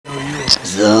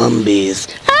Zombies.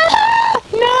 Ah,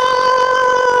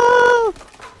 no!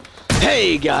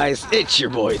 Hey guys, it's your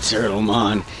boy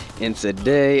Turtlemon, and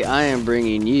today I am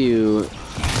bringing you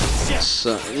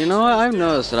you know what, I've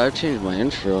noticed that I've changed my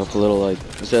intro up a little, like,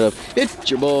 instead of,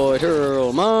 it's your boy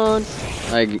Turtlemon,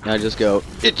 I just go,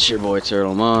 it's your boy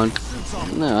Turtlemon.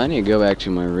 No, I need to go back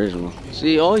to my original.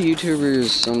 See, all YouTubers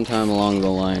sometime along the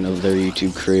line of their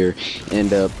YouTube career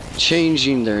end up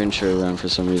changing their intro around for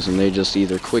some reason. They just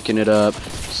either quicken it up,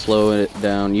 slow it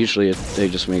down, usually they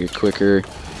just make it quicker,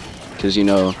 because, you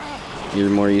know, you're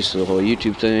more used to the whole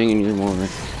YouTube thing, and you're more,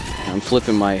 I'm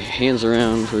flipping my hands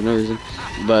around for no reason,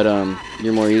 but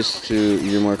you're more used to,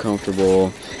 you're more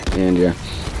comfortable, and yeah.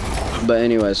 But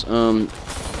anyways,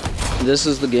 this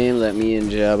is the game that me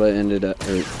and Jabba ended up,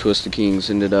 or twiztidkingz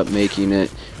ended up making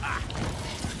it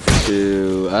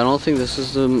to. I don't think this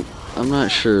is the, I'm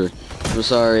not sure. I'm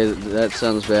sorry, that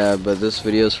sounds bad, but this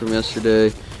video is from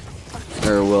yesterday,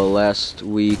 or well, last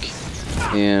week.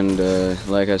 And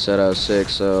like I said, I was sick,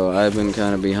 so I've been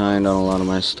kind of behind on a lot of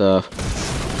my stuff.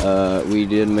 We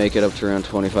did make it up to around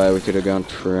 25. We could have gone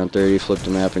for around 30, flipped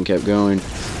the map, and kept going.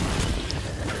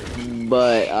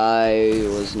 But I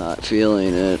was not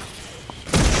feeling it.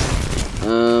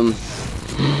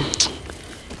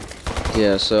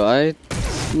 Yeah, so I'm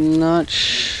not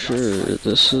sure.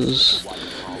 This is,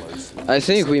 I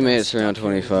think we made it to around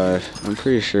 25. I'm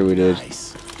pretty sure we did.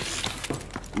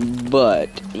 But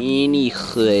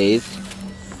anyways,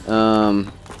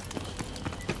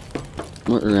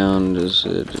 what round is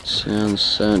it? It's round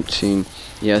 17.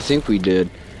 Yeah, I think we did.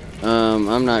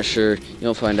 I'm not sure.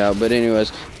 You'll find out. But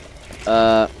anyways,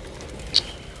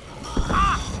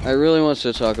 I really want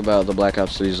to talk about the Black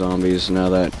Ops 3 zombies now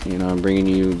that, you know, I'm bringing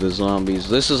you the zombies.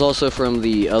 This is also from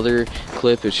the other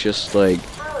clip. It's just like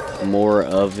more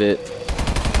of it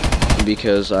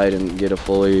because I didn't get a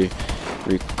fully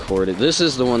recorded. This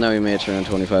is the one that we made to around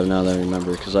 25 now that I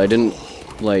remember, because I didn't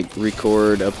like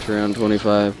record up to around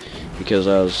 25 because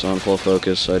I was on full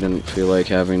focus, so I didn't feel like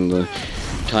having the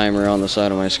timer on the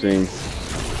side of my screen.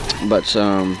 But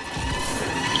so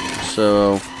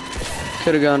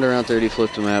could have gone to around 30,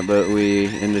 flipped the map, but we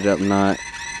ended up not.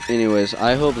 Anyways,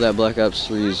 I hope that Black Ops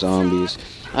 3 zombies,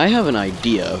 I have an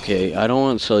idea, okay? I don't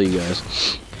want to tell you guys.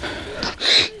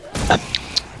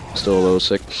 Still a little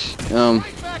sick.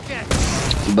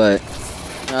 But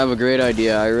I have a great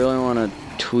idea. I really want to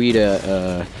tweet at,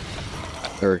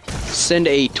 or send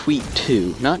a tweet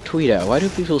to, not tweet at. Why do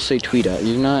people say tweet at?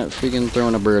 You're not freaking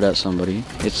throwing a bird at somebody.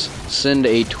 It's send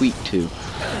a tweet to.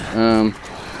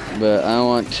 But I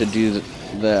want to do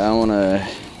that. I want to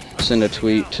send a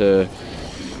tweet to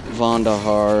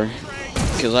Vandahar,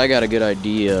 because I got a good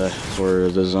idea for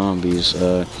the zombies.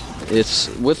 It's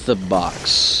with the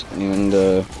box, and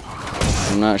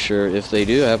I'm not sure if they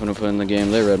do happen to put in the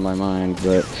game. They read my mind,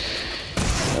 but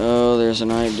oh, there's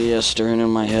an idea stirring in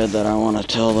my head that I want to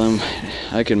tell them.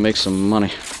 I can make some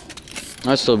money.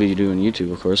 I'd still be doing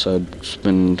YouTube, of course. I'd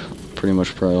spend pretty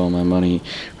much probably all my money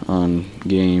on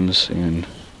games, and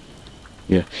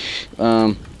yeah.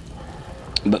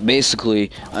 But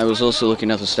basically, I was also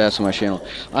looking at the stats on my channel.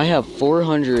 I have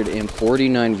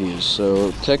 449 views,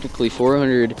 so technically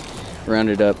 400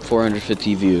 rounded up,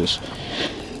 450 views.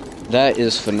 That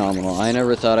is phenomenal. I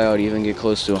never thought I would even get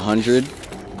close to 100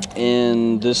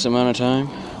 in this amount of time,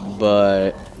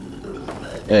 but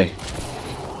hey,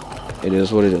 it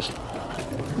is what it is.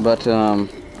 But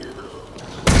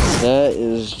that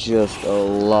is just a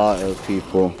lot of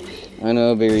people. I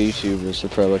know bigger YouTubers are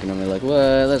probably looking at me like,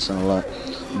 what? That's not a lot.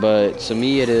 But to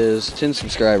me it is. 10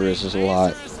 subscribers is a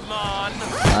lot.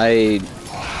 I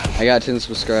got 10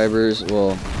 subscribers.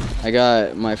 Well, I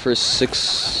got my first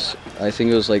 6, I think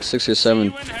it was like 6 or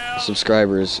 7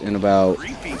 subscribers in about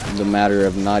the matter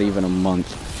of not even a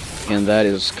month. And that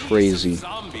is crazy.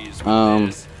 I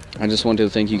just wanted to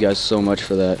thank you guys so much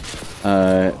for that.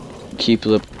 Keep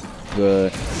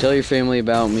tell your family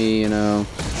about me, you know.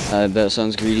 That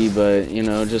sounds greedy, but, you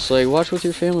know, just like watch with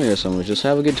your family or something. Just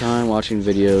have a good time watching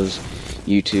videos,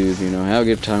 YouTube, you know, have a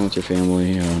good time with your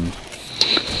family.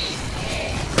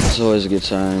 It's always a good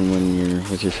time when you're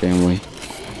with your family.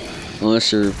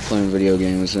 Unless you're playing video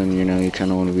games, then, you know, you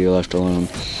kind of want to be left alone.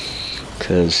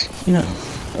 Because, you know,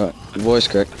 voice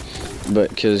crack.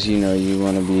 But because, you know, you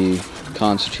want to be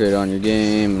concentrated on your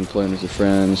game and playing with your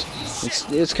friends.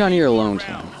 It's kind of your alone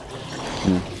time.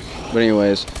 You know? But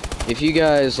anyways, if you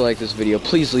guys like this video,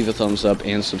 please leave a thumbs up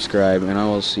and subscribe, and I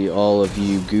will see all of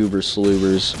you goober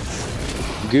troobers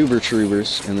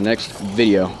in the next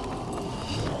video.